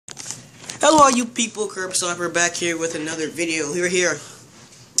Hello all you people, Curb Stomper back here with another video. We're here.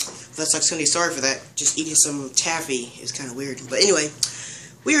 Let's Talk Sunday, sorry for that. Just eating some taffy is kind of weird. But anyway,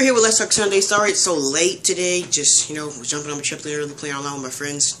 we are here with Let's Talk Sunday. Sorry it's so late today. Just, was jumping on my trip later, playing online with my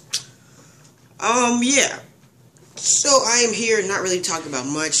friends. Yeah. So I am here not really talking about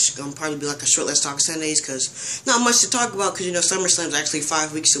much. Gonna probably be like a short Let's Talk Sundays, because not much to talk about, because SummerSlam's actually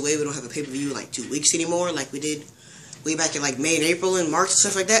 5 weeks away. We don't have a pay-per-view in like 2 weeks anymore, like we did way back in like May and April and March and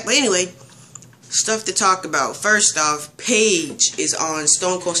stuff like that. But anyway, stuff to talk about. First off, Paige is on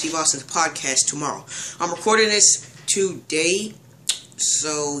Stone Cold Steve Austin's podcast tomorrow. I'm recording this today,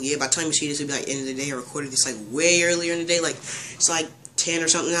 so yeah, by the time you see this, it'll be like end of the day. I recorded this like way earlier in the day, like it's like 10 or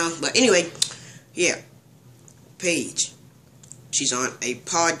something now. But anyway, yeah, Paige, she's on a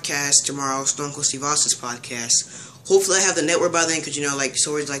podcast tomorrow, Stone Cold Steve Austin's podcast. Hopefully I have the network by then, because like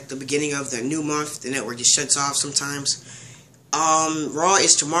towards like the beginning of the new month, the network just shuts off sometimes. Raw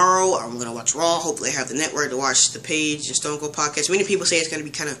is tomorrow. I'm gonna watch Raw. Hopefully I have the network to watch the Paige and Stone Cold podcast. Many people say it's gonna be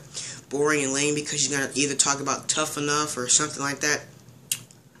kind of boring and lame, because she's gonna either talk about Tough Enough or something like that.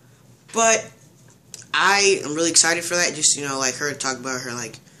 But I am really excited for that. Just like her to talk about her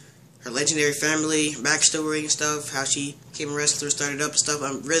her legendary family, backstory and stuff, how she became a wrestler, started up and stuff.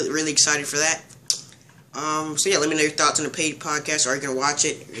 I'm really excited for that. So yeah, let me know your thoughts on the Paige podcast. Are you gonna watch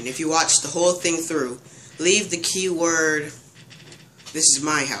it? And if you watch the whole thing through, leave the keyword "this is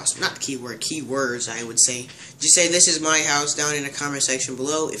my house." Not the keyword, keywords I would say. Just say "this is my house" down in the comment section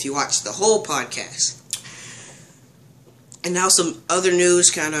below if you watch the whole podcast. And now some other news,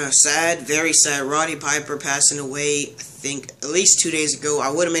 kind of sad, very sad. Roddy Piper passing away, I think at least 2 days ago. I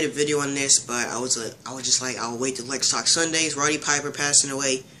would have made a video on this, but I was just like, I'll wait till Let's Talk Sundays. Roddy Piper passing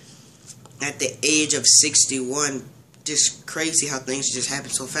away at the age of 61. Just crazy how things just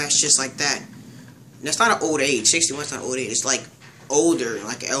happen so fast, just like that. And that's not an old age. 61's not an old age. It's like older,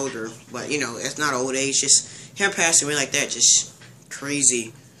 like elder. But, it's not an old age. Just him passing away like that, just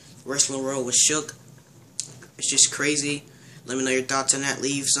crazy. Wrestling world was shook. It's just crazy. Let me know your thoughts on that.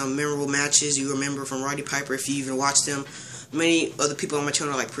 Leave some memorable matches you remember from Roddy Piper, if you even watched them. Many other people on my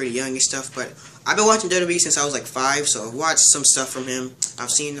channel are like pretty young and stuff, but I've been watching WWE since I was like 5, so I've watched some stuff from him.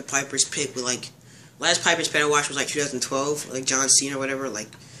 I've seen the Piper's Pit with last Piper's Pit I watched was like 2012, like John Cena or whatever, like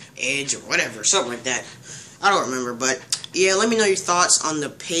Edge or whatever, something like that. I don't remember, but yeah, let me know your thoughts on the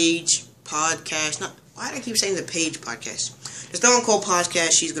Paige podcast. Why do I keep saying the Paige podcast? The Stone Cold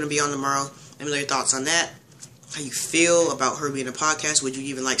podcast, she's going to be on tomorrow. Let me know your thoughts on that. How you feel about her being a podcast. Would you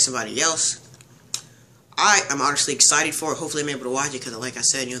even like somebody else? I am honestly excited for it. Hopefully I'm able to watch it, because like I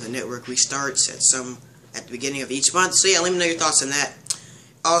said, the network restarts at the beginning of each month. So yeah, let me know your thoughts on that.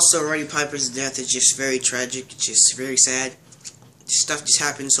 Also, Roddy Piper's death is just very tragic. It's just very sad. Stuff just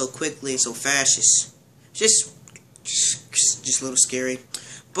happens so quickly and so fast. It's just a little scary.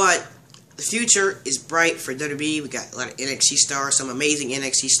 But the future is bright for WWE. We got a lot of NXT stars, some amazing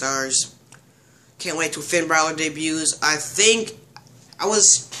NXT stars. Can't wait till Finn Balor debuts. I think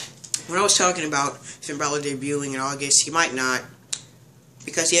when I was talking about Finn Balor debuting in August, he might not,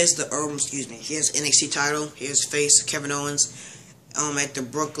 because he has he has NXT title. He has faced Kevin Owens at the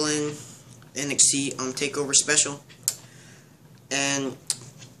Brooklyn NXT Takeover special, and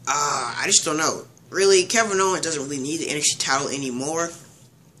I just don't know. Really, Kevin Owens doesn't really need the NXT title anymore.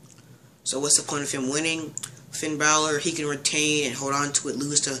 So what's the point of him winning? Finn Balor, he can retain and hold on to it,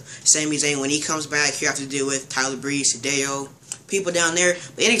 lose to Sami Zayn when he comes back. You have to deal with Tyler Breeze, Hideo, people down there.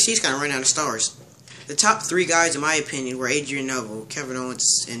 But NXT's kind of running out of stars. The top 3 guys, in my opinion, were Adrian Neville, Kevin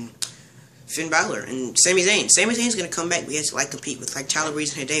Owens, and Finn Balor, and Sami Zayn. Sami Zayn's going to come back, but he has to compete with Tyler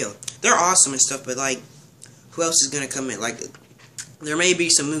Breeze and Hideo. They're awesome and stuff, but who else is going to come in? There may be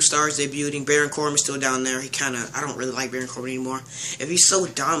some new stars debuting. Baron Corbin's still down there. I don't really like Baron Corbin anymore. If he's so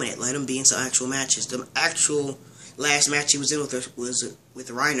dominant, let him be in some actual matches. The actual last match he was in was with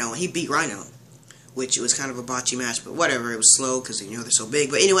Rhino, and he beat Rhino, which was kind of a botchy match, but whatever. It was slow because they're so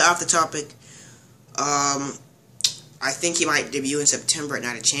big. But anyway, off the topic, I think he might debut in September at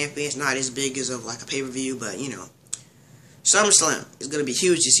Night of Champions. Not as big as a pay-per-view, but SummerSlam is going to be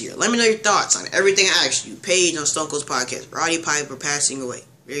huge this year. Let me know your thoughts on everything I asked you. Paige on Stone Cold's podcast. Roddy Piper passing away.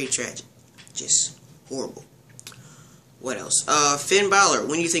 Very tragic. Just horrible. What else? Finn Balor.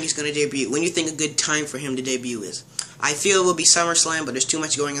 When do you think he's going to debut? When do you think a good time for him to debut is? I feel it will be SummerSlam, but there's too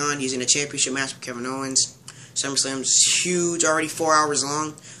much going on. He's in a championship match with Kevin Owens. SummerSlam's huge. Already 4 hours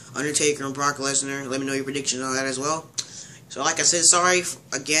long. Undertaker and Brock Lesnar. Let me know your predictions on that as well. So like I said, sorry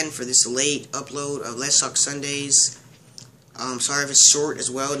again for this late upload of Let's Talk Sundays. Sorry if it's short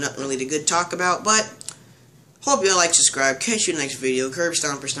as well, nothing really to good talk about, but hope y'all like, subscribe, catch you in the next video. Curb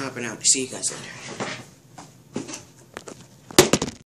Stomper stomping out. See you guys later.